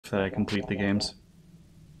that I complete the games.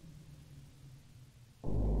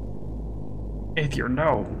 Aether,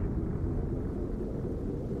 no!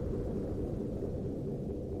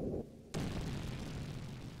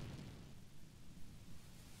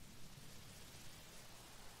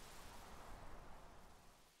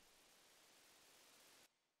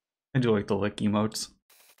 I do like the lick emotes.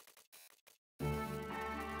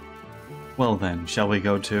 Well then, shall we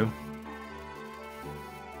go too?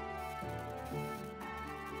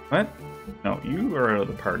 What? No, you are out of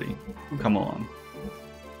the party. You come along.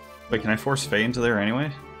 Wait, can I force Faye into there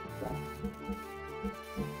anyway?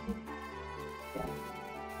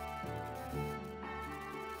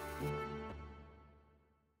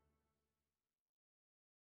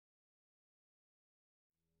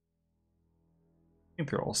 I think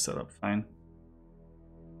they're all set up fine.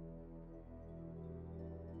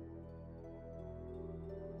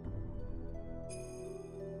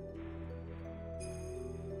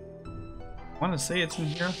 I want to say it's in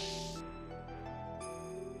here,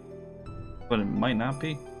 but it might not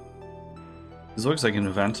be. This looks like an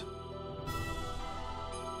event.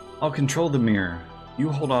 I'll control the mirror.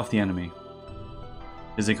 You hold off the enemy.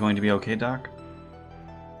 Is it going to be okay, Doc?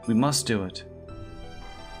 We must do it.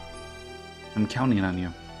 I'm counting on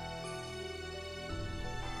you.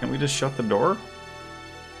 Can't we just shut the door?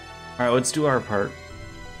 Alright, let's do our part.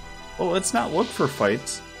 Well, let's not look for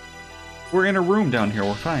fights. We're in a room down here,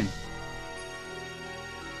 we're fine.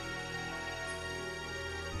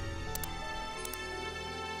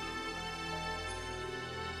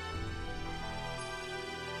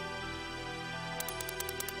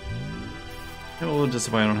 I'm a little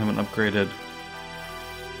disappointed I don't have an upgraded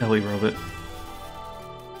Ellie robot.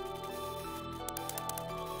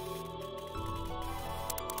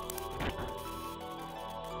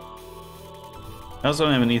 I also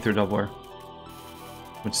don't have an ether doubler,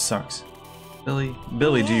 which sucks. Billy,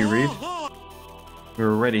 do you read?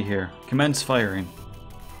 We're ready here. Commence firing.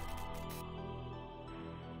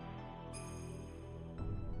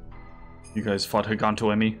 You guys fought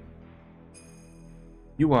Higantoemi?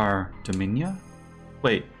 You are Dominia?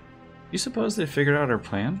 Wait, you suppose they figured out our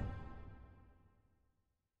plan?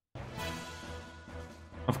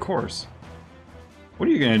 Of course. What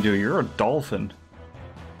are you gonna do? You're a dolphin.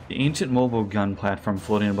 The ancient mobile gun platform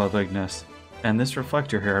floating above Ignis, and this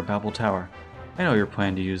reflector here at Babel Tower. I know your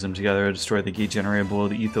plan to use them together to destroy the gate generator below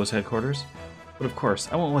the Ethos headquarters, but of course,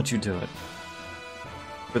 I won't let you do it.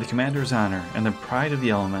 For the Commander's honor and the pride of the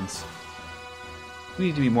elements, we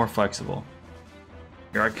need to be more flexible.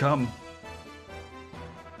 Here I come.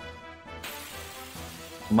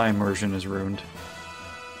 My immersion is ruined.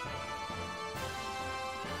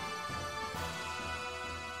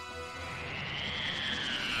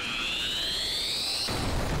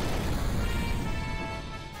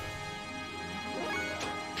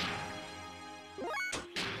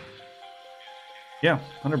 Yeah,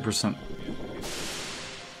 100%.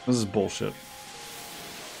 This is bullshit.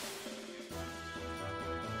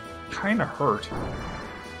 Kinda hurt.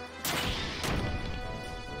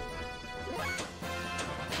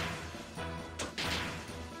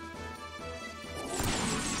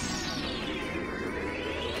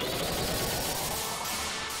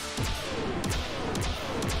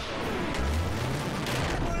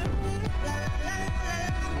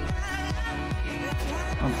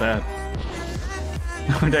 Not bad.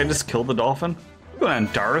 Did I just kill the dolphin? Go on,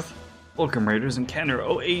 Darth. Welcome, Raiders, and Kenner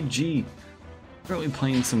OAG. Currently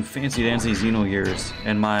playing some fancy dancy Xenogears,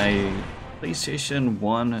 and my PlayStation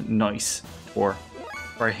 1 Nice tour.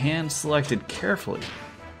 Are hand selected carefully.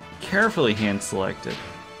 Carefully hand selected.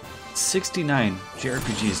 69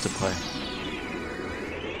 JRPGs to play.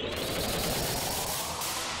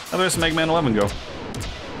 How does Mega Man 11 go?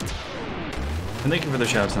 And thank you for the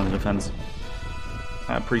shouts on the defense.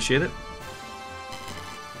 I appreciate it.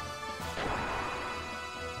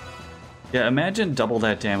 Yeah, imagine double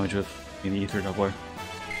that damage with an ether doubler.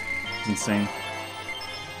 It's insane.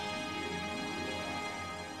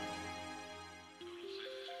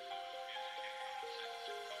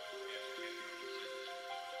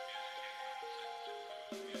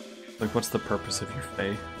 Like, what's the purpose of your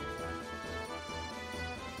Fae?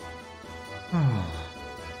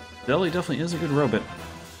 Zelly definitely is a good robot.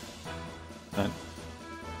 But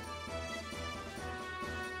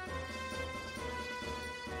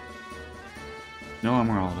no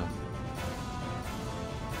Emeralda.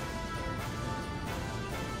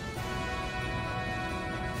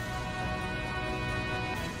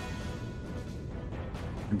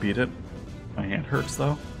 I beat it. My hand hurts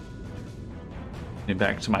though. Get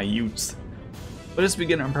back to my utes. Let us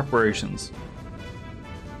begin our preparations.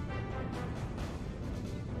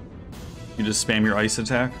 You just spam your ice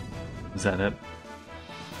attack? Is that it?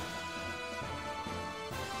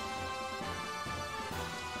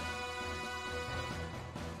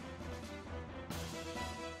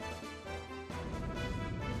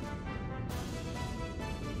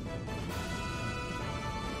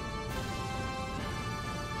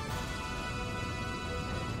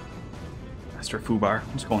 Master Fubar,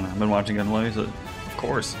 what's going on? I've been watching Gunlays. Of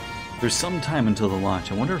course. There's some time until the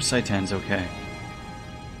launch. I wonder if Saitan's okay.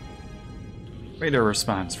 Radar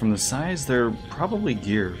response. From the size, they're probably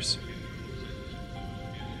gears.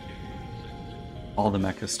 All the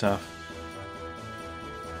mecha stuff.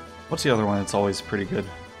 What's the other one that's always pretty good?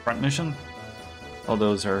 Front Mission? All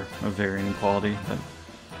those are of varying quality, but...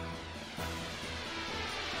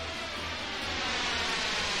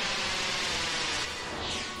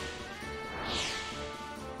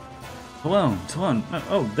 Talon.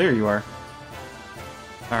 Oh, there you are.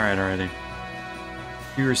 Alright, already.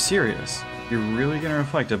 You're serious. You're really gonna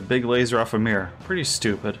reflect a big laser off a mirror. Pretty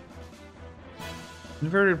stupid.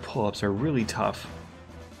 Inverted pull-ups are really tough.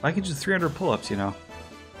 I can do 300 pull-ups, you know.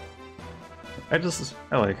 I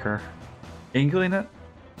like her. Angling it?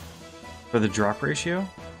 For the drop ratio?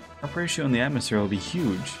 Drop ratio in the atmosphere will be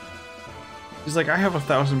huge. She's like, I have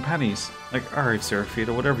 1,000 pennies. Like, alright,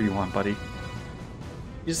 Seraphita, whatever you want, buddy.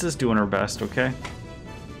 She's just doing her best, okay?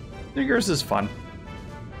 Xenogears is fun.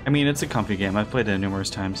 I mean, it's a comfy game. I've played it numerous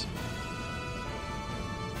times.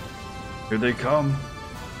 Here they come.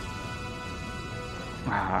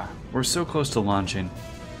 Ah, we're so close to launching.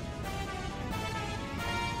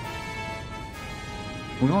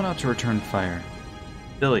 We're going out to return fire.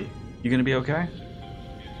 Billy, you gonna be okay?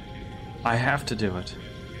 I have to do it.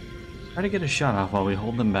 Try to get a shot off while we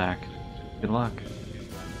hold them back. Good luck.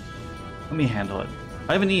 Let me handle it.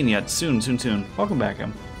 I haven't eaten yet. Soon. Welcome back,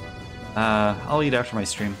 Em. I'll eat after my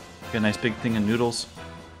stream. Get a nice big thing of noodles.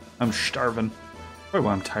 I'm starving. Probably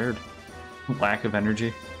why I'm tired. Lack of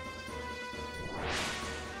energy.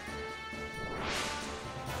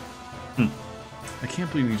 I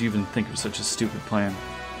can't believe you'd even think of such a stupid plan.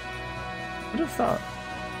 Who'd have thought?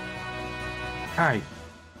 Hi.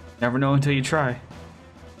 Never know until you try.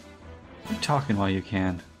 Keep talking while you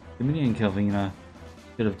can. Dominion and Kelvina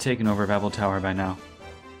should have taken over Babel Tower by now.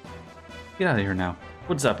 Get out of here now.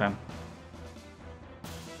 What's up, Em?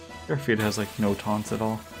 Their feed has like no taunts at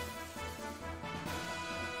all.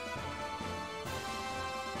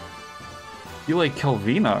 You like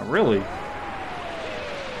Kelvina, really?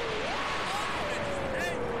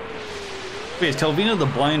 Wait, is Kelvina the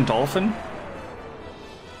blind dolphin?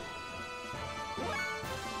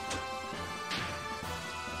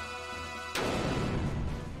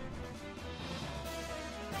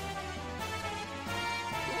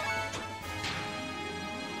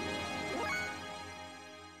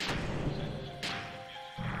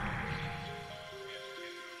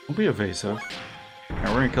 Don't be evasive. Alright,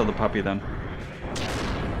 we're gonna kill the puppy then.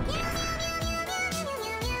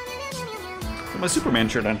 Put my Superman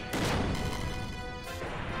shirt on.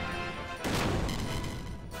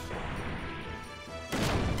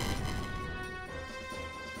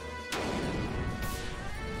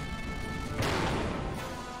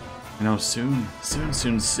 You know, soon.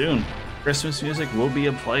 Christmas music will be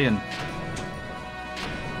a-playin'.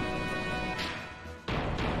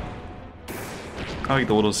 I like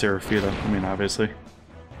the little Seraphita. I mean, obviously.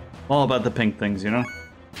 All about the pink things, you know?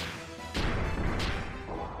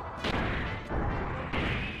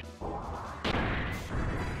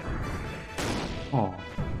 Oh,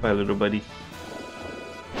 bye, little buddy.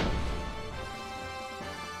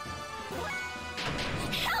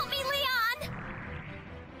 Help me, Leon!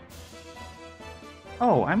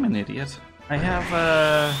 Oh, I'm an idiot. I have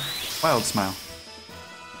a Wild Smile.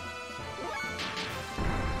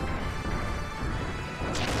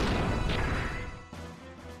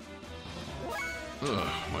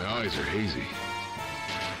 My eyes are hazy.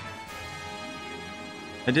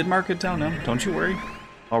 I did mark it down now, don't you worry.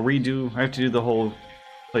 I'll redo, I have to do the whole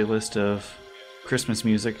playlist of Christmas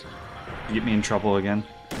music to get me in trouble again.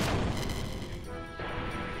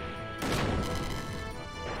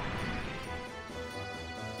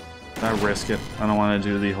 I risk it. I don't want to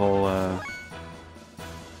do the whole,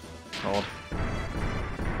 called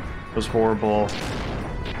those horrible,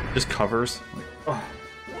 just covers. Like, oh,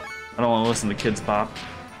 I don't want to listen to Kids Bop.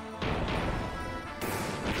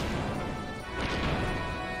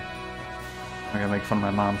 I gotta make fun of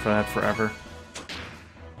my mom for that forever.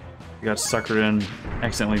 I got suckered in,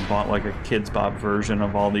 accidentally bought like a Kids Bop version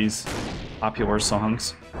of all these popular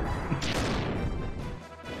songs.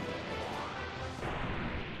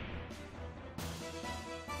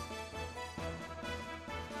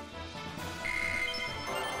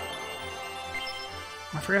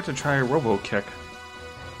 forgot to try Robo Kick.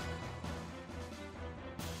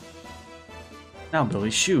 Now,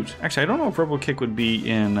 Billy, shoot. Actually, I don't know if Robo Kick would be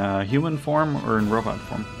in human form or in robot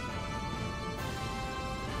form.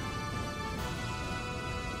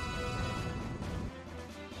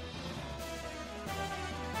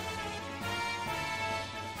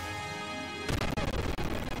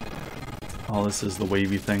 Oh, this is the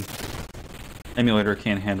wavy thing. Emulator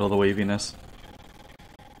can't handle the waviness.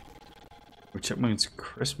 Or Chipmunks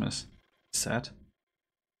Christmas set.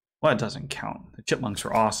 Well, it doesn't count. The Chipmunks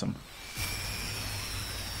are awesome.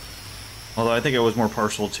 Although I think I was more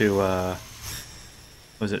partial to,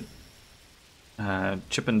 was it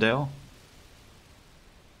Chip and Dale?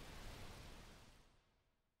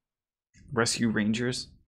 Rescue Rangers?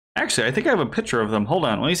 Actually, I think I have a picture of them. Hold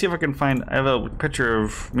on, let me see if I can find... I have a picture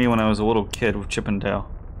of me when I was a little kid with Chip and Dale.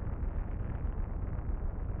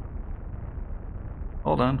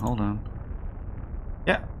 Hold on, hold on.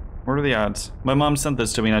 Yeah, what are the odds? My mom sent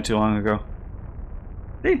this to me not too long ago.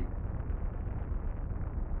 See?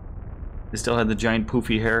 They still had the giant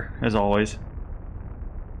poofy hair, as always.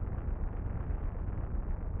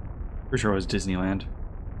 For sure it was Disneyland.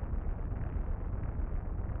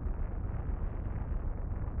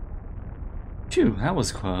 Phew, that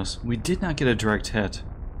was close. We did not get a direct hit.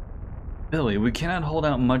 Billy, we cannot hold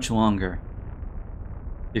out much longer.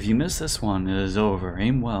 If you miss this one, it is over.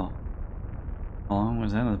 Aim well. How long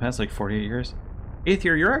was that? In the past, like 48 years? 8th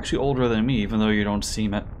year, you're actually older than me, even though you don't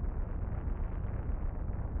seem it.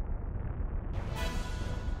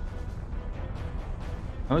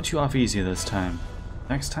 I let you off easy this time.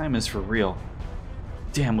 Next time is for real.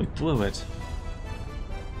 Damn, we blew it.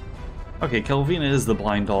 Okay, Kelvina is the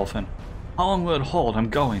blind dolphin. How long will it hold? I'm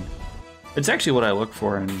going. It's actually what I look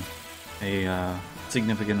for in a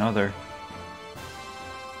significant other.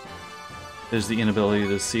 Is the inability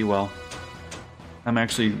to see well. I'm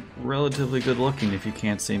actually relatively good looking if you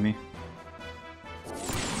can't see me.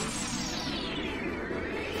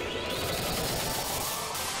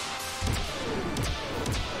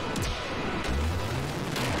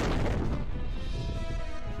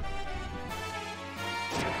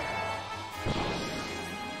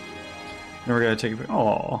 Now we're gonna take a...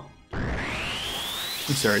 Aww.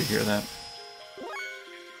 I'm sorry to hear that.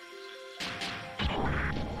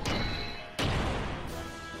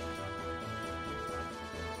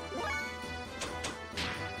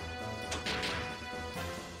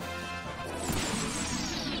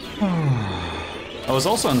 I was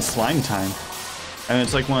also on Slime Time. I mean,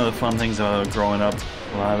 it's like one of the fun things about growing up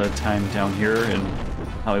a lot of the time down here in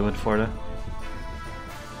Hollywood, Florida.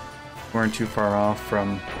 We weren't too far off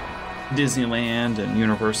from Disneyland and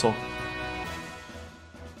Universal.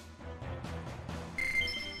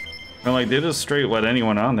 And like, they just straight let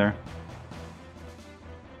anyone on there.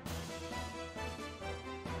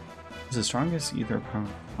 Is the strongest either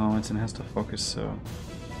opponent? Oh, it has to focus, so...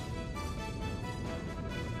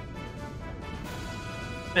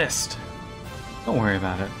 Missed. Don't worry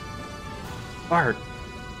about it. Bart.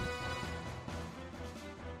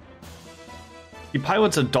 He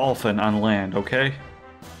pilots a dolphin on land, okay?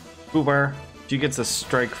 Boobar, she gets a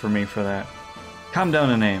strike for me for that. Calm down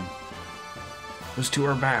and aim. Those two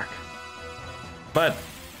are back. But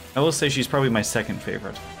I will say she's probably my second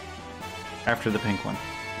favorite. After the pink one.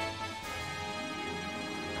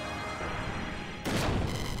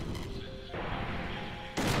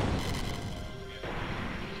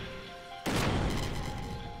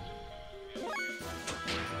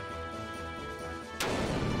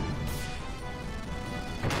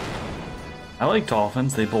 I like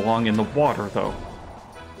dolphins, they belong in the water though.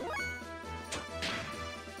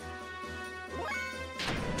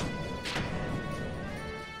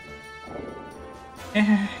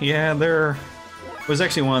 Yeah, they're... It was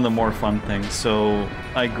actually one of the more fun things. So,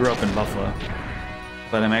 I grew up in Buffalo,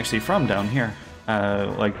 but I'm actually from down here,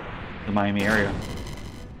 like the Miami area.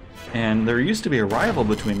 And there used to be a rival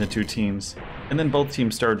between the two teams, and then both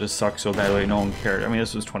teams started to suck so badly no one cared. I mean,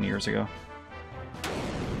 this was 20 years ago.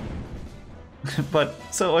 But,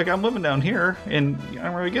 so, like, I'm living down here, and I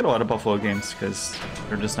don't really get a lot of Buffalo games, because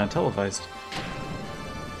they're just not televised.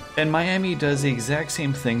 And Miami does the exact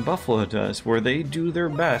same thing Buffalo does, where they do their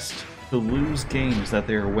best to lose games that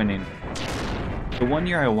they're winning. The one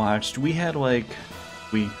year I watched, we had, like,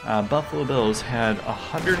 Buffalo Bills had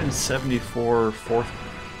 174 fourth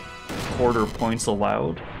quarter points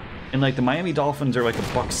allowed, and, like, the Miami Dolphins are, like,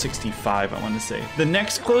 $1.65, I want to say. The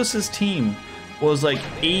next closest team was, like,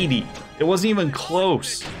 80. It wasn't even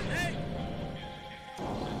close.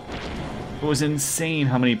 It was insane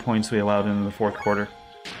how many points we allowed in the fourth quarter.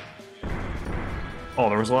 Oh,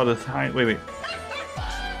 there was a lot of time. Wait.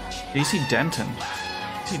 AC Denton.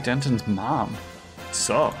 Hey, Denton's mom.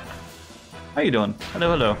 Sup? How you doing?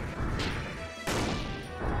 Hello, hello.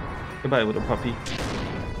 Goodbye, little puppy.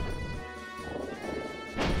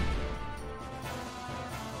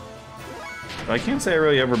 I can't say I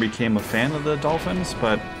really ever became a fan of the dolphins,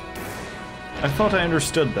 but I felt I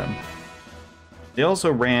understood them. They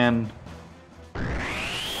also ran...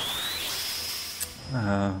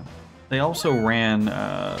 the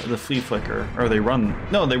flea flicker, or they run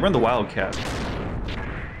the wildcat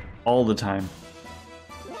all the time.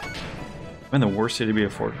 I'm in the worst city to be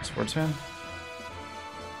a sports fan.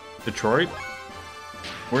 Detroit?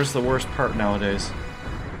 Where's the worst part nowadays?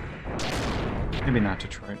 Maybe not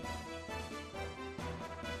Detroit.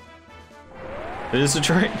 It is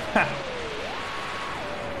Detroit?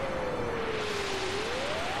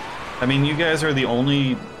 I mean, you guys are the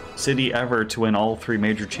only city ever to win all 3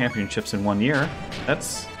 major championships in 1 year.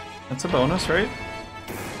 That's a bonus, right?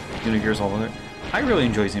 Xenogears all over. I really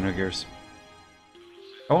enjoy Xenogears.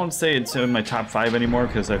 I won't say it's in my top 5 anymore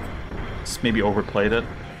because I've just maybe overplayed it.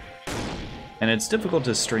 And it's difficult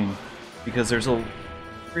to stream because there's a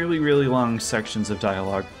really, really long sections of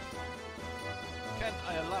dialogue. Ken,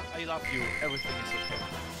 I love you. Everything is okay.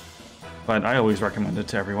 But I always recommend it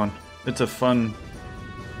to everyone. It's a fun,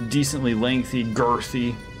 decently lengthy,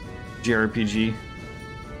 girthy JRPG.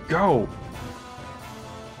 Go!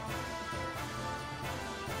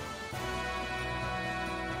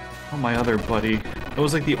 Oh, my other buddy. That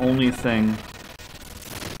was like the only thing.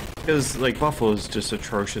 Because, like, Buffalo's just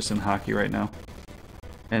atrocious in hockey right now.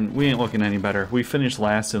 And we ain't looking any better. We finished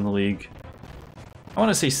last in the league. I want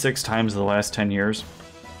to say 6 times in the last 10 years.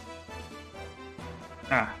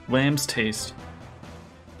 Ah, lamb's taste.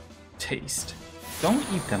 Taste. Don't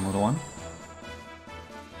eat them, little one.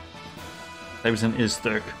 Davidson is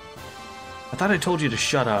thick. I thought I told you to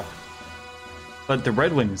shut up. But the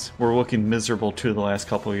Red Wings were looking miserable too the last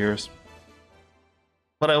couple of years.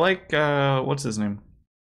 But I like, what's his name?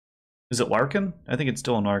 Is it Larkin? I think it's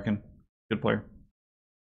still Larkin. Good player.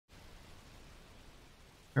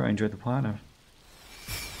 I enjoyed the plot of.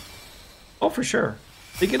 Oh, for sure.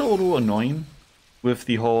 They get a little annoying with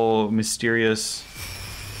the whole mysterious,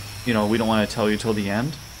 you know, we don't want to tell you till the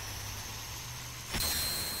end.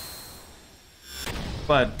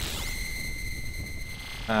 But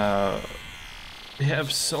they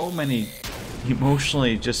have so many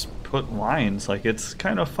emotionally just put lines, like it's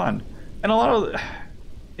kind of fun. And a lot of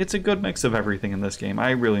it's a good mix of everything in this game.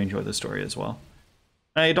 I really enjoy the story as well.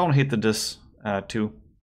 I don't hate the dis too,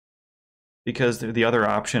 because the other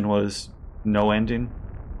option was no ending.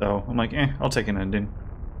 So I'm like, I'll take an ending.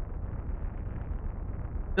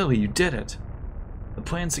 Billy, you did it. The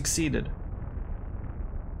plan succeeded.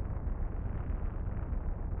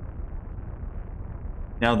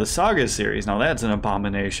 Now the Saga series, now that's an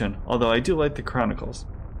abomination. Although I do like the Chronicles,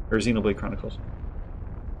 or Xenoblade Chronicles.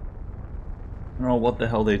 I don't know what the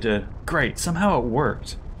hell they did. Great, somehow it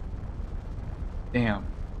worked. Damn,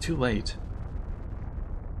 too late.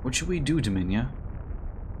 What should we do, Dominia?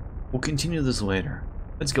 We'll continue this later.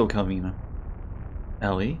 Let's go, Calvina.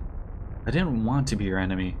 Ellie? I didn't want to be your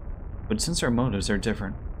enemy, but since our motives are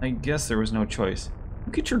different, I guess there was no choice.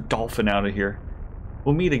 Get your dolphin out of here.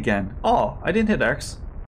 We'll meet again. Oh, I didn't hit X.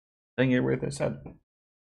 I didn't get right there said.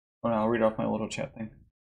 Oh no, I'll read off my little chat thing.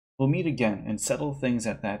 We'll meet again and settle things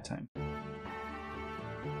at that time.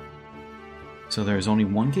 So there's only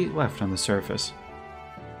one gate left on the surface.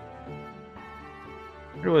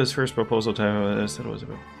 It was first proposal time. I said it was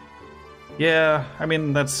about. Yeah, I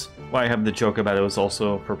mean, that's why I have the joke about it was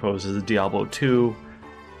also proposed as a Diablo 2.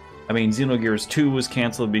 I mean, Xenogears 2 was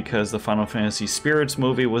canceled because the Final Fantasy Spirits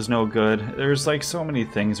movie was no good. There's like so many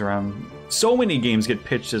things around. So many games get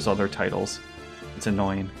pitched as other titles. It's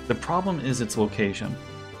annoying. The problem is its location.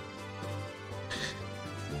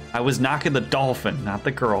 I was knocking the dolphin, not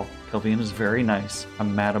the girl. Calvina is very nice.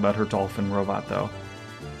 I'm mad about her dolphin robot, though.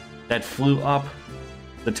 That flew up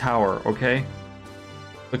the tower, okay?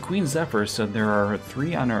 But Queen Zephyr said there are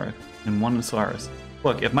 3 on Earth and 1 in Solaris.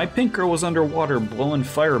 Look, if my pink girl was underwater blowing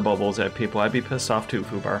fire bubbles at people, I'd be pissed off too,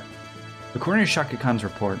 Fubar. According to Shaka Khan's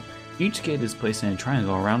report, each gate is placed in a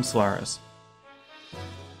triangle around Solaris.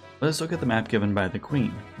 Let us look at the map given by the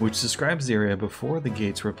Queen, which describes the area before the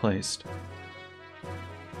gates were placed.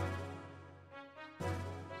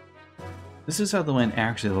 This is how the land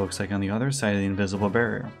actually looks like on the other side of the invisible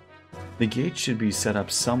barrier. The gate should be set up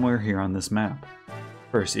somewhere here on this map.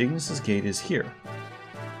 First, Ignis's gate is here.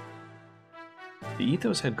 The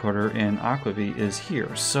Ethos headquarters in Aquavie is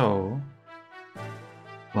here, so...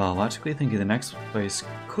 Well, logically thinking the next place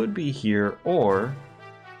could be here or...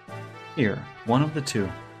 here. One of the two.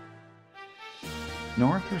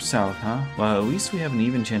 North or south, huh? Well, at least we have an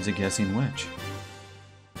even chance of guessing which.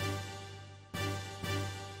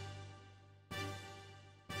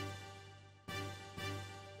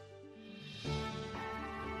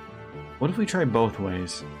 What if we try both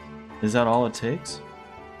ways? Is that all it takes?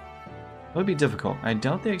 It would be difficult. I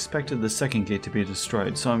doubt they expected the second gate to be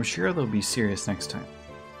destroyed, so I'm sure they'll be serious next time.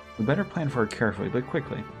 We better plan for it carefully, but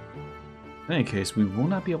quickly. In any case, we will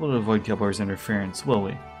not be able to avoid Gelbar's interference, will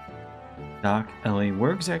we? Doc, Ellie,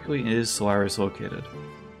 where exactly is Solaris located?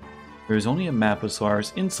 There is only a map of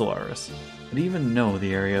Solaris in Solaris. I didn't even know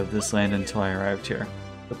the area of this land until I arrived here.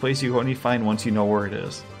 The place you only find once you know where it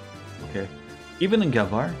is. Okay. Even in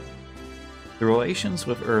Gelbar, the relations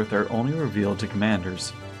with Earth are only revealed to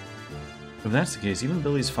commanders. If that's the case, even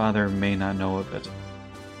Billy's father may not know of it.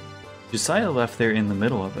 Josiah left there in the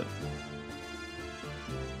middle of it.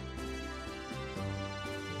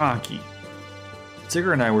 Aki.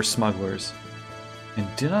 Sigurd and I were smugglers, and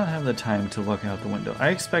did not have the time to look out the window. I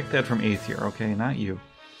expect that from Aether, okay? Not you.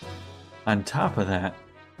 On top of that,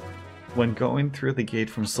 when going through the gate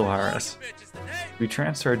from Solaris, we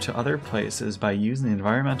transferred to other places by using the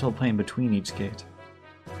environmental plane between each gate.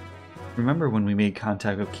 Remember when we made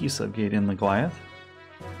contact with Kislev Gate in the Goliath?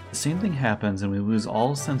 The same thing happens and we lose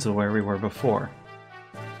all sense of where we were before.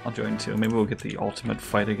 I'll join too. Maybe we'll get the ultimate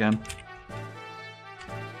fight again.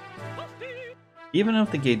 Even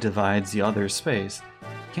if the gate divides the other space,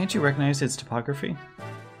 can't you recognize its topography?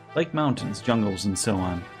 Like mountains, jungles, and so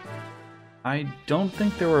on. I don't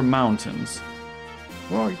think there were mountains.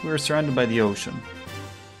 Well, we were surrounded by the ocean.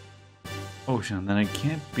 Ocean, then it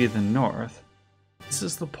can't be the north. This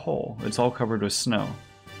is the pole. It's all covered with snow.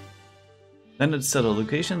 Then it said the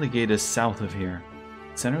location of the gate is south of here.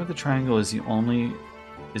 The center of the triangle is only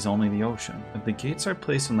the ocean. If the gates are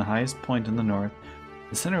placed in the highest point in the north,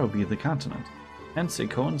 the center will be the continent. Hence, it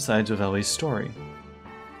coincides with Ellie's story.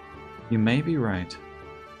 You may be right.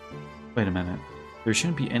 Wait a minute. There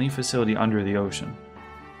shouldn't be any facility under the ocean.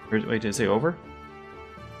 Wait, did it say over?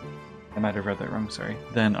 I might have read that wrong, sorry.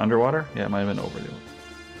 Then underwater? Yeah, it might have been over the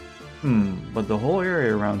ocean. But the whole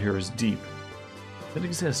area around here is deep. If it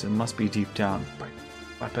exists, it must be deep down. Right.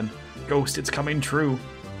 Weapon. Ghost, it's coming true.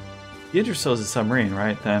 The Yggdrasil is a submarine,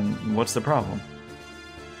 right? Then what's the problem?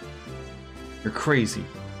 You're crazy.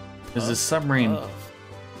 There's a submarine.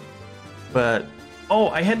 But, oh,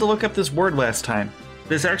 I had to look up this word last time.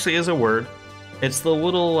 This actually is a word. It's the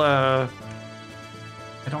little, I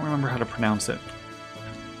don't remember how to pronounce it.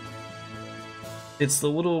 It's the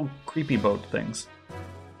little creepy boat things.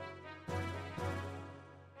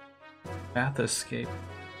 Bathyscape.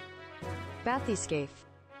 Bathyscape.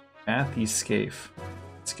 Bathyscape.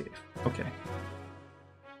 Scape. Okay.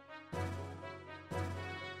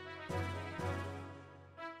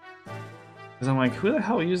 Because I'm like, who the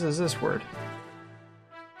hell uses this word?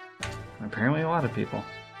 Apparently a lot of people.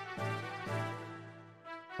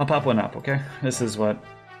 I'll pop one up, okay? This is what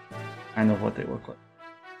I know what they look like.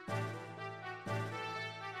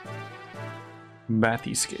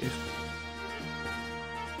 Bathyscape.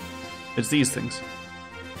 It's these things.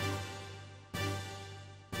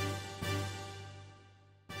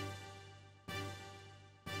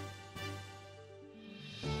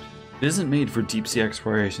 It isn't made for deep sea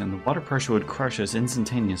exploration. The water pressure would crush us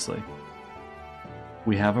instantaneously.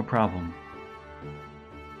 We have a problem.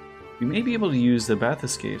 We may be able to use the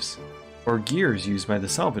bathyscapes, or gears used by the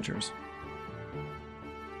salvagers.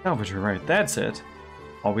 Salvager, right, that's it.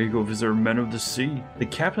 All we go visit are men of the sea. The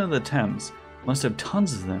captain of the Thames must have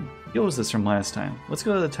tons of them. He owes this from last time. Let's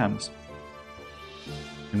go to the Thames.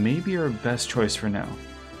 It may be our best choice for now.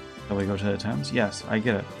 Shall we go to the Thames? Yes, I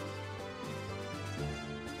get it.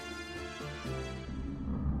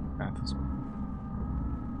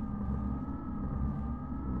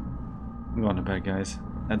 I'm going to bed, guys.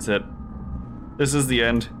 That's it. This is the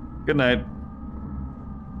end. Good night.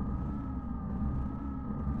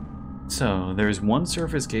 So, there's one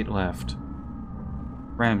surface gate left.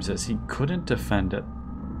 Ramses, he couldn't defend it.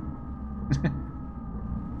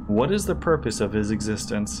 What is the purpose of his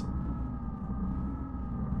existence?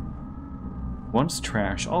 Once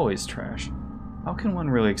trash, always trash. How can one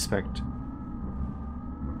really expect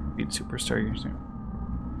beat superstar years now?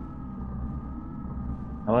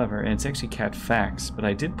 However, and it's actually cat facts, but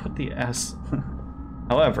I did put the S.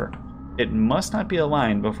 However, it must not be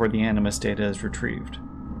aligned before the animus data is retrieved.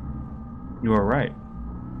 You are right.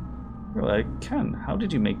 You're like, Ken, how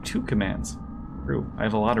did you make 2 commands? True, I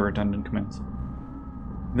have a lot of redundant commands.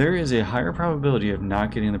 There is a higher probability of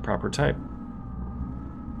not getting the proper type,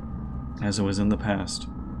 as it was in the past.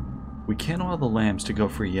 We can't allow the lambs to go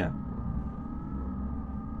free yet.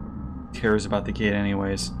 Who cares about the gate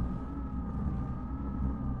anyways?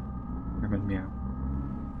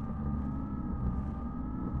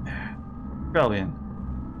 Rebellion.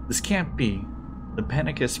 This can't be. The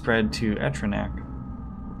panic has spread to Etrinak.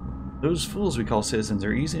 Those fools we call citizens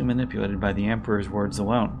are easily manipulated by the Emperor's words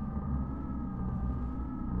alone.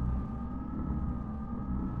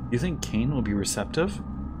 You think Cain will be receptive?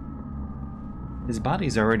 His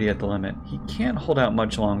body's already at the limit. He can't hold out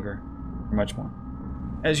much longer. Or much more.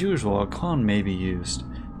 As usual, a clone may be used.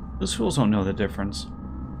 Those fools don't know the difference.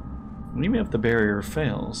 And even if the barrier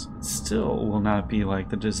fails, it still will not be like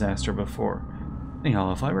the disaster before.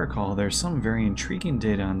 Anyhow, if I recall, there's some very intriguing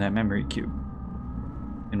data on that memory cube.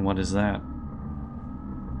 And what is that?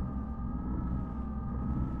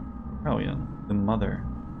 Rebellion, the mother.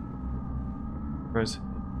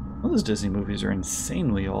 All those Disney movies are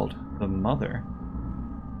insanely old. The mother.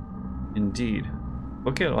 Indeed.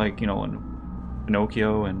 Look at, like, you know,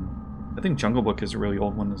 Pinocchio, and I think Jungle Book is a really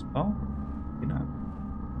old one as well. You know.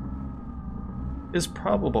 It's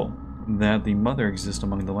probable that the mother exists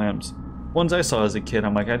among the lambs. Ones I saw as a kid,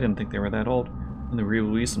 I'm like, I didn't think they were that old. And they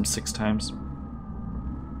re-released them 6 times.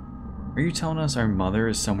 Are you telling us our mother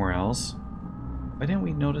is somewhere else? Why didn't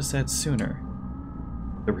we notice that sooner?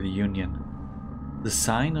 The reunion. The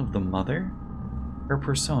sign of the mother? Her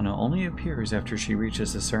persona only appears after she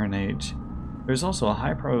reaches a certain age. There's also a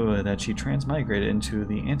high probability that she transmigrated into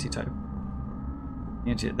the antitype.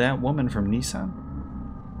 That woman from Nissan?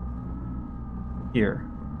 Here,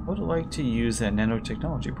 I would like to use that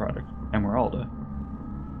nanotechnology product, Emeralda.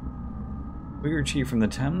 We're chief from the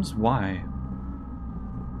Thames? Why?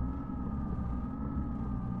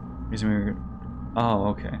 Oh,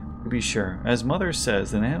 okay. To be sure, as Mother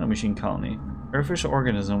says, the nanomachine colony, artificial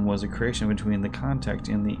organism, was a creation between the contact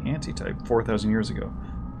and the antitype 4,000 years ago.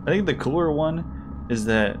 I think the cooler one is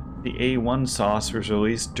that the A1 sauce was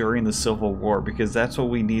released during the Civil War, because that's what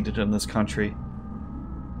we needed in this country.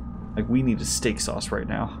 Like, we need a steak sauce right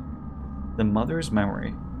now. The mother's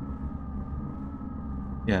memory.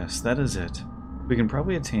 Yes, that is it. We can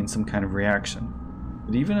probably attain some kind of reaction.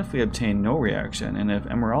 But even if we obtain no reaction, and if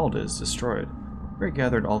Emeralda is destroyed, I've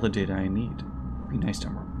gathered all the data I need. Be nice to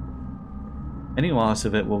Emerald. Any loss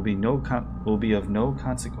of it will be of no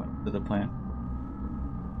consequence to the plan.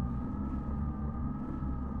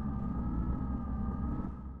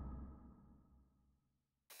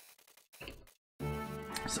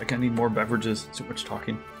 It's like I need more beverages. Too much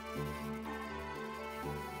talking.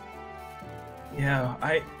 Yeah,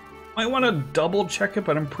 I might want to double check it,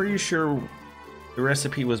 but I'm pretty sure the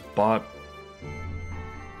recipe was bought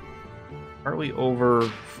partly over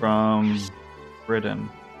from Britain.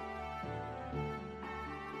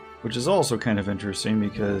 Which is also kind of interesting,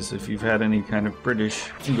 because if you've had any kind of British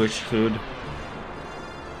English food,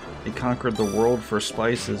 they conquered the world for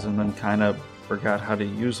spices and then kind of forgot how to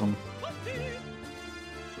use them.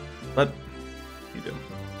 But you do.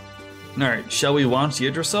 Alright, shall we launch the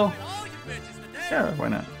Yggdrasil? Yeah, why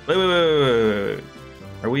not? Wait.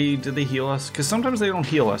 Are we, did they heal us? Because sometimes they don't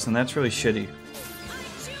heal us, and that's really shitty.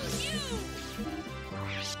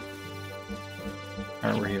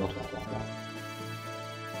 Alright, we're healed.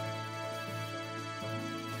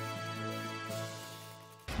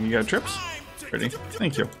 You got trips? Pretty.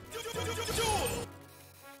 Thank you.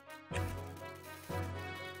 I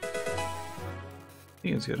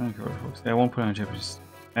think it's good. I don't care what folks. Yeah, I won't put on Japanese.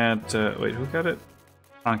 At, wait, who got it?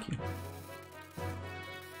 Anki.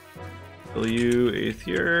 Will you, 8th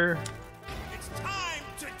year.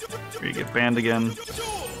 You get banned again.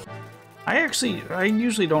 I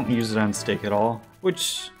usually don't use it on steak at all,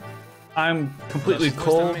 which I'm completely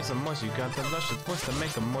cool. Thanks for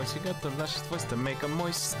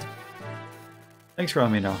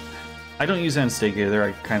letting me know. I don't use it on steak either.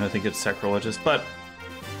 I kind of think it's sacrilegious, but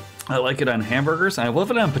I like it on hamburgers, and I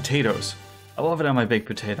love it on potatoes. I love it on my baked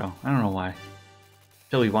potato. I don't know why.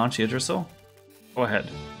 Shall we launch the Yggdrasil? Go ahead.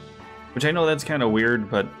 Which I know that's kind of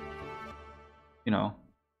weird, but, you know,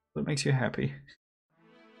 what makes you happy?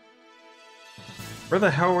 Where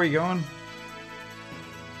the hell are we going?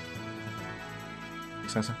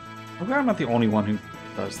 I'm glad I'm not the only one who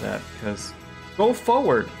does that, because go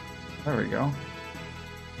forward. There we go.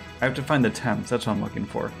 I have to find the Thames. That's what I'm looking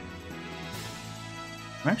for.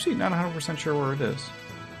 I'm actually not 100% sure where it is.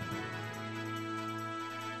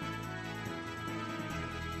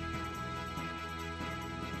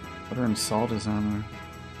 Butter and salt is on there.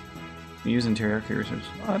 We use teriyaki research.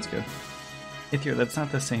 Oh, that's good. Here, that's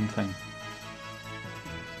not the same thing.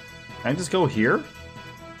 Can I just go here?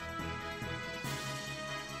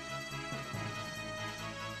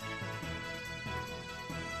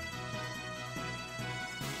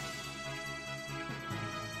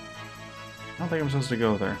 I don't think I'm supposed to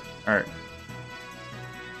go there. Alright.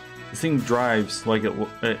 This thing drives like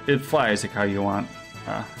it flies like how you want.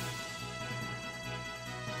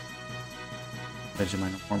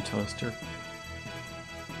 Vegemite warm toaster.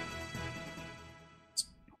 It's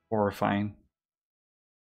horrifying.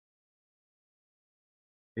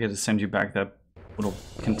 I gotta send you back that little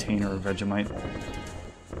container of Vegemite.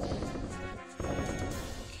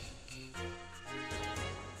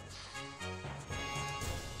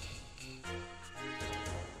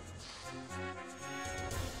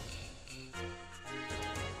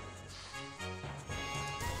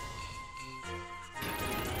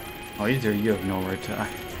 Oh, either you have no right to.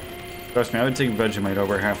 Trust me, I would take Vegemite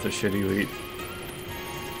over half the shit you eat.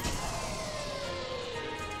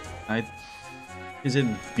 Is it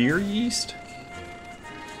beer yeast?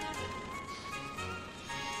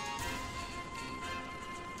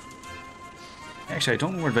 Actually, I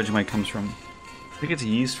don't know where Vegemite comes from. I think it's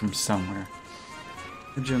yeast from somewhere.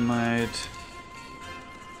 Vegemite.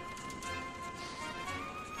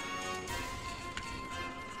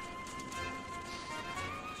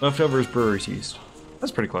 Leftovers brewer's yeast.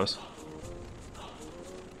 That's pretty close.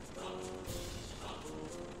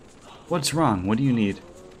 What's wrong? What do you need?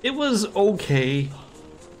 It was okay.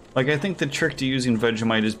 Like, I think the trick to using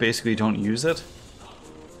Vegemite is basically don't use it.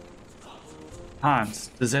 Hans,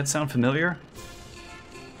 does that sound familiar?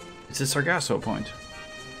 It's a Sargasso point.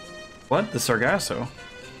 What? The Sargasso?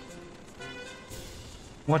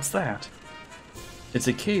 What's that? It's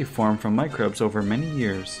a cave formed from microbes over many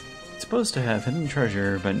years. It's supposed to have hidden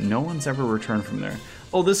treasure, but no one's ever returned from there.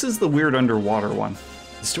 Oh, this is the weird underwater one.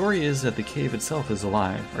 The story is that the cave itself is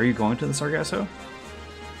alive. Are you going to the Sargasso?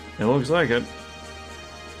 It looks like it.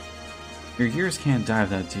 Your gears can't dive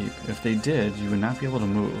that deep. If they did, you would not be able to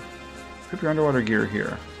move. Put your underwater gear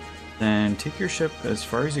here. Then take your ship as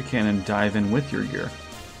far as you can and dive in with your gear.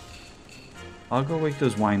 I'll go wake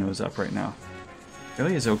those winos up right now.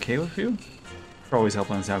 Really, is it okay with you? You're always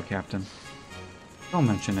helping us out, Captain. Don't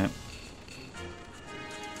mention it.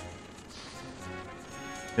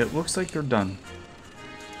 It looks like they're done.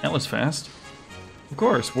 That was fast. Of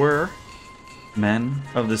course, we're men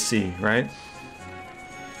of the sea, right?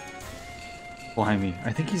 Blimey,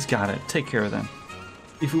 I think he's got it. Take care of them.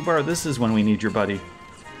 Ifubar, this is when we need your buddy.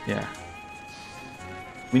 Yeah.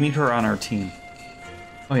 We need her on our team.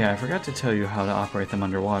 Oh yeah, I forgot to tell you how to operate them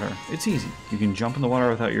underwater. It's easy. You can jump in the water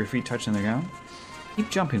without your feet touching the ground. Keep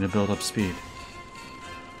jumping to build up speed.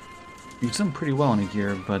 You can swim pretty well in a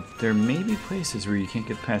gear, but there may be places where you can't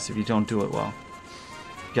get past if you don't do it well.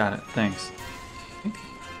 Got it, thanks.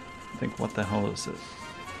 I think what the hell is it?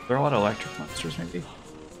 There are a lot of electric monsters, maybe?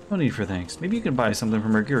 No need for thanks. Maybe you can buy something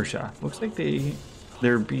from our gear shop. Looks like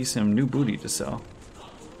there'd be some new booty to sell.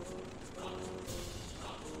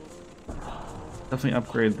 Definitely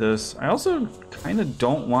upgrade this. I also kind of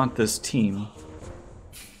don't want this team.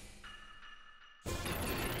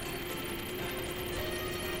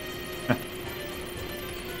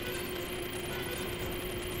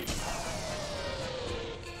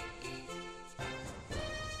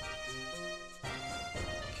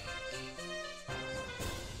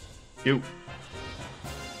 You.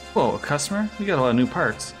 Whoa, a customer? We got a lot of new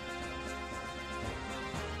parts.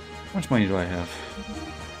 How much money do I have?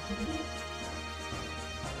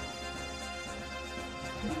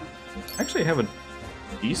 Actually, I have a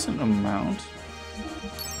decent amount.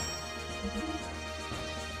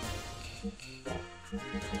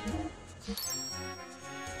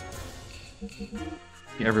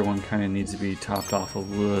 Everyone kind of needs to be topped off a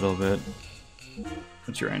little bit.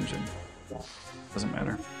 What's your engine? Doesn't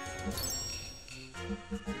matter.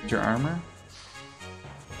 Your armor?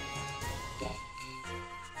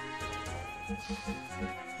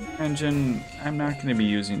 Engine, I'm not going to be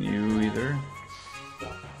using you either.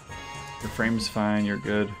 Your frame's fine, you're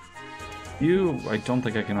good. You, I don't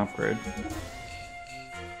think I can upgrade.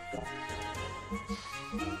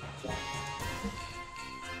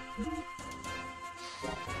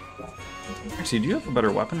 Actually, do you have a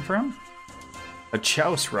better weapon for him? A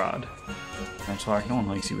chouse rod. That's why no one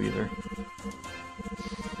likes you either.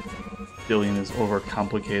 Billion is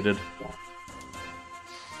overcomplicated.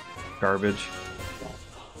 Garbage.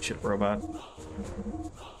 Shit robot.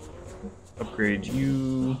 Upgrade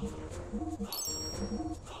you.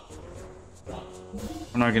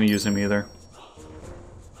 I'm not gonna use him either.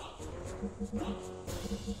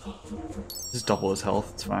 Just double his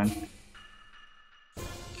health, it's fine.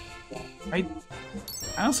 I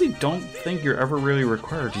honestly don't think you're ever really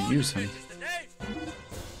required to use him.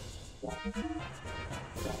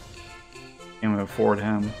 Can't afford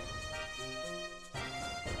him.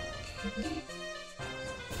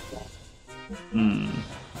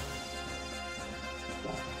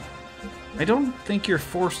 I don't think you're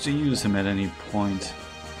forced to use him at any point.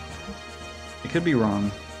 I could be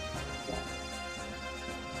wrong.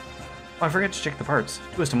 Oh, I forgot to check the parts.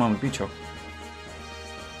 Twist a moment, Bicho.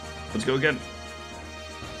 Let's go again.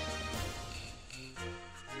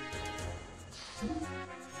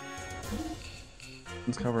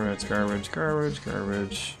 Let's cover it. It's garbage, garbage,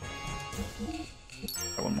 garbage.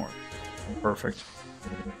 Got one more. Perfect.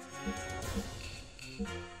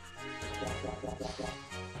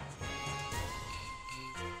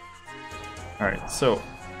 Alright, so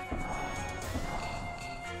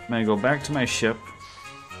I'm gonna go back to my ship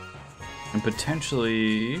and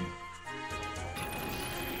potentially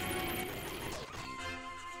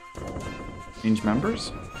change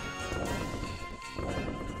members?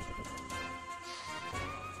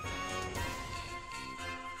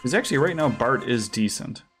 Because actually right now Bart is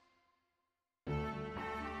decent.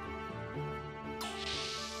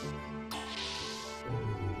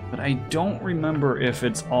 But I don't remember if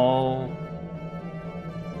it's all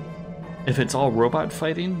robot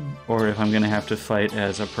fighting or if I'm gonna have to fight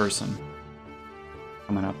as a person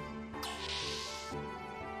coming up.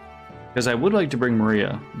 Because I would like to bring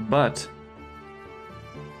Maria, but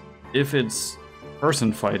if it's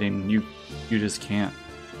person fighting, you just can't.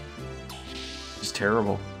 It's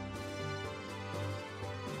terrible.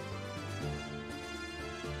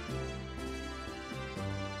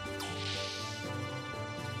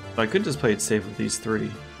 I could just play it safe with these three.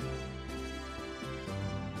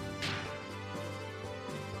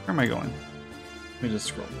 Where am I going? Let me just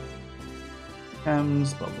scroll.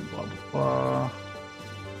 Chems, blah blah blah blah blah.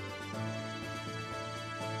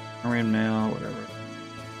 Marine mail, whatever.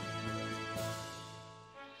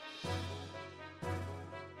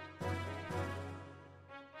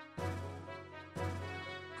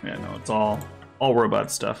 Yeah, no, it's all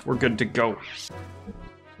robot stuff. We're good to go.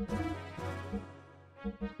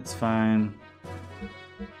 It's fine.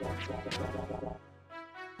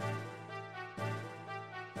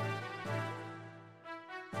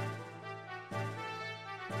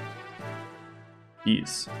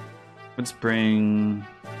 Ease. Let's bring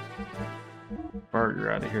Bart,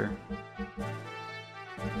 you're out of here.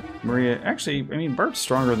 Maria, actually, I mean, Bart's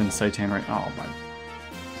stronger than Saitan right now. Oh my.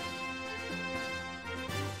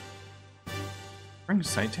 Bring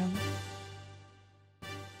Saitan?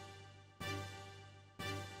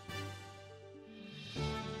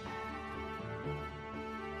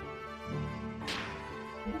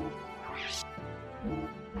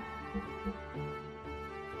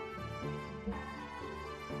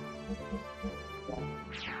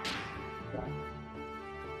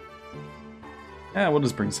 Yeah, we'll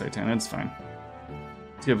just bring Saitan, it's fine.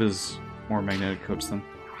 Let's give his more magnetic coats then.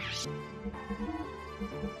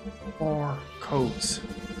 More coats.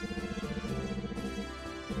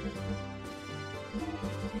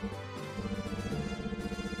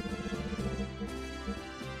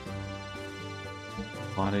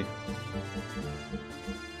 Body.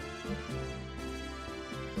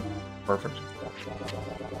 Perfect.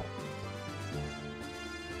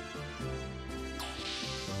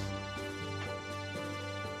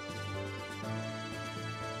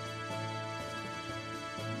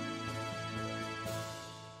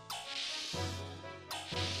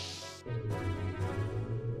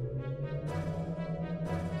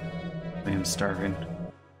 I am starving.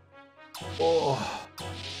 Oh,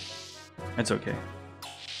 it's okay.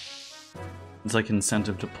 It's like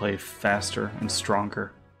incentive to play faster and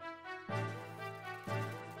stronger.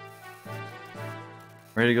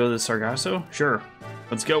 Ready to go to the Sargasso? Sure.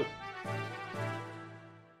 Let's go.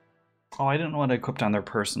 Oh, I didn't know what I equipped on their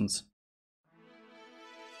persons.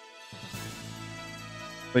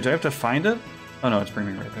 Wait, do I have to find it? Oh no, it's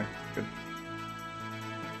bringing me right there. Good.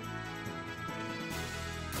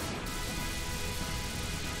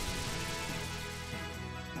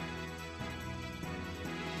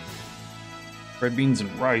 Red beans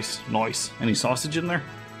and rice. Nice. Any sausage in there?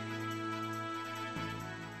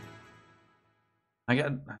 I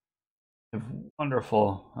got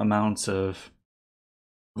wonderful amounts of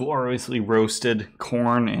gloriously roasted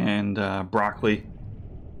corn and broccoli.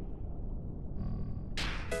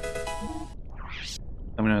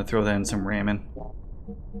 I'm gonna throw that in some ramen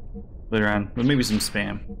later on, but maybe some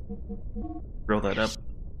spam. Grill that up.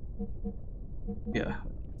 Yeah,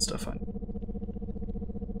 stuff on.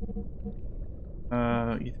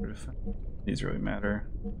 Ether defense. These really matter.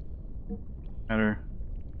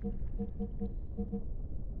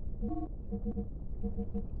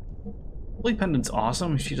 Holy Pendant's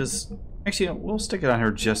awesome. She just... Actually, we'll stick it on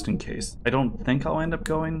her just in case. I don't think I'll end up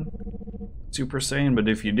going Super Saiyan, but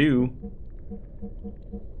if you do...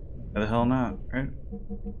 Why the hell not, right?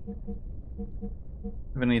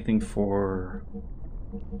 Have anything for...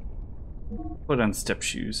 Put on step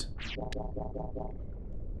shoes.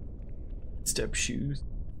 Step shoes.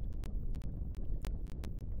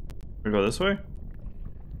 We go this way?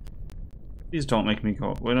 Please don't make me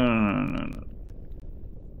go. Wait, no.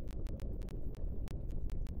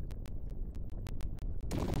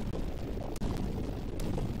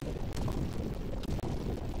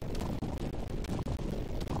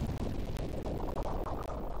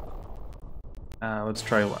 Let's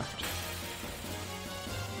try left.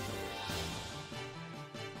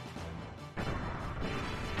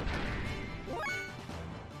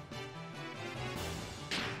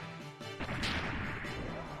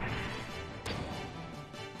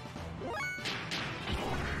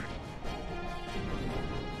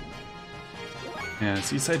 Yeah,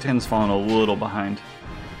 Seaside 10's fallen a little behind.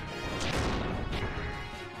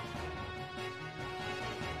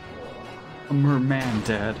 A merman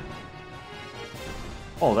dead.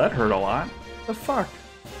 Oh, that hurt a lot. The fuck?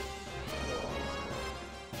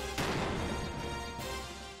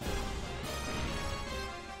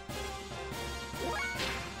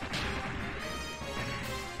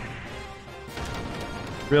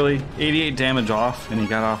 Really? 88 damage off, and he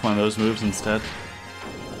got off one of those moves instead?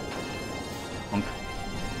 Punk.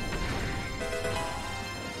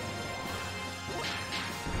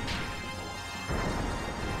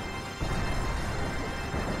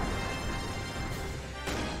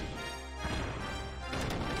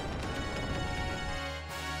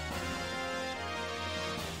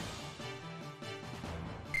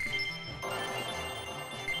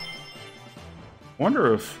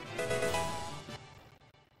 Wonder if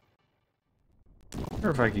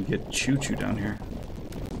I could get Choo Choo down here.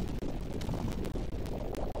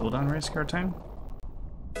 Hold on, race car time.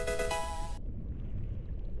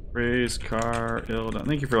 Race car, Ildon.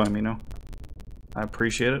 Thank you for letting me know. I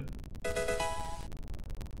appreciate it.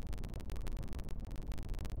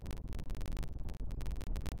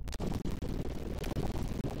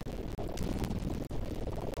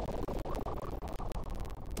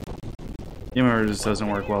 Yammer just doesn't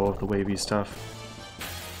work well with the wavy stuff.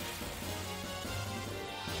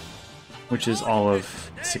 Which is all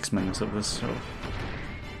of 6 minutes of this, so...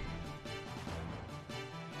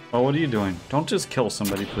 Oh, what are you doing? Don't just kill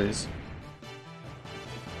somebody, please.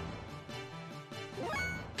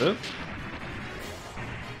 Oop.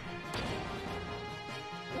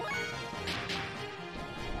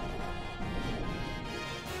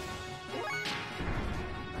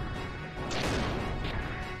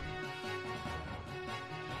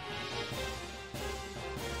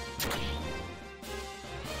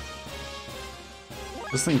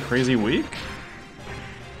 This thing crazy weak?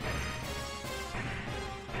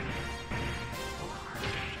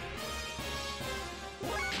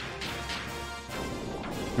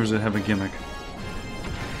 Or does it have a gimmick?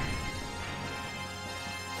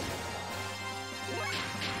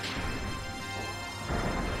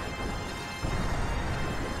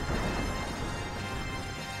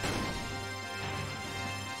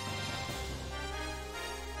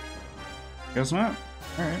 Guess not.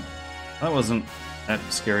 Alright. That wasn't that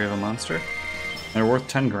scary of a monster. They're worth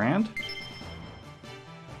 10 grand?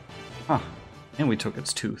 Huh. And we took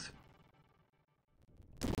its tooth.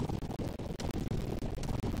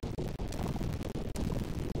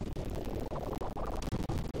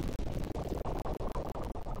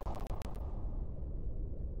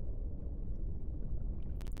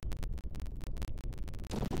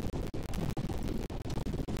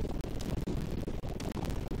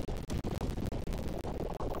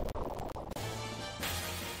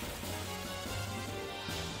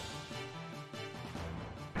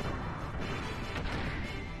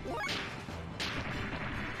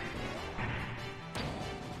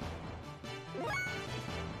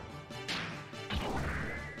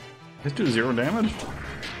 Let's do 0 damage.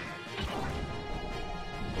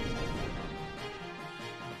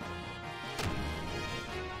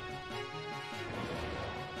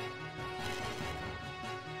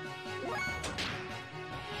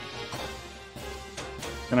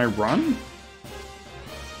 Can I run?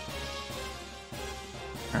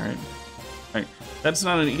 Alright. Alright. That's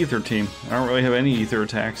not an ether team. I don't really have any ether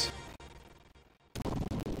attacks.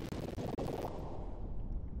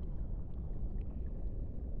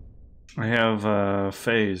 I have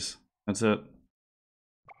phase. That's it.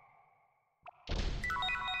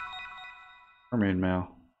 Mermaid mail.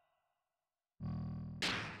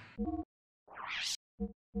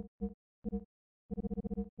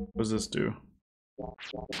 What does this do?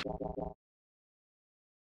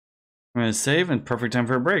 I'm gonna save and perfect time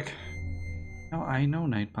for a break. Oh, I know,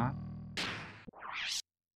 Nightbot.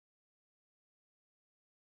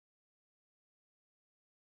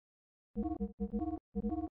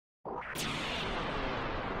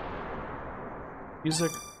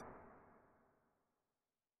 Music.